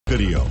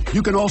video.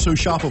 You can also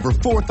shop over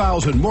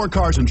 4,000 more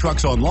cars and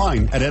trucks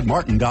online at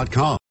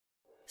edmartin.com.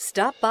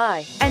 Stop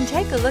by and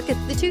take a look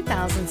at the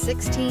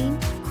 2016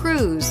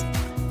 Cruze.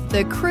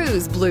 The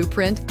Cruze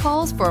blueprint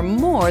calls for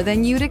more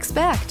than you'd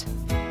expect.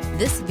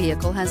 This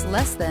vehicle has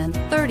less than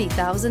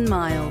 30,000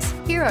 miles.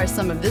 Here are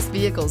some of this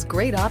vehicle's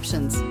great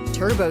options: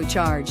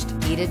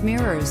 turbocharged, heated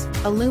mirrors,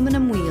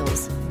 aluminum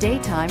wheels,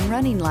 daytime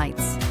running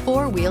lights,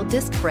 four-wheel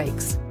disc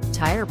brakes,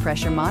 tire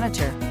pressure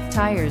monitor,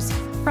 tires,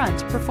 front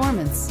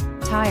performance,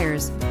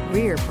 tires,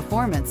 rear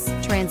performance,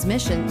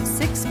 transmission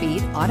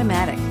 6-speed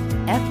automatic,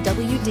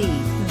 FWD.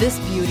 This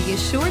beauty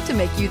is sure to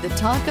make you the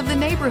talk of the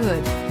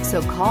neighborhood.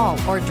 So call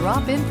or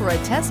drop in for a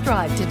test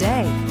drive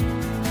today.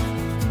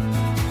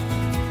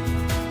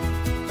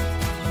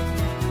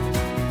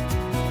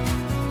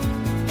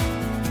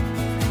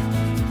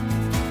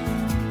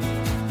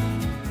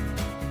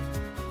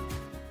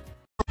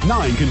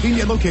 Nine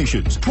convenient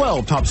locations,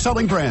 12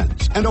 top-selling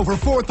brands, and over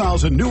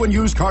 4,000 new and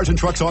used cars and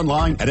trucks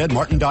online at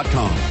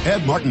edmartin.com.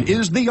 Ed Martin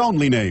is the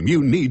only name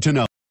you need to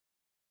know.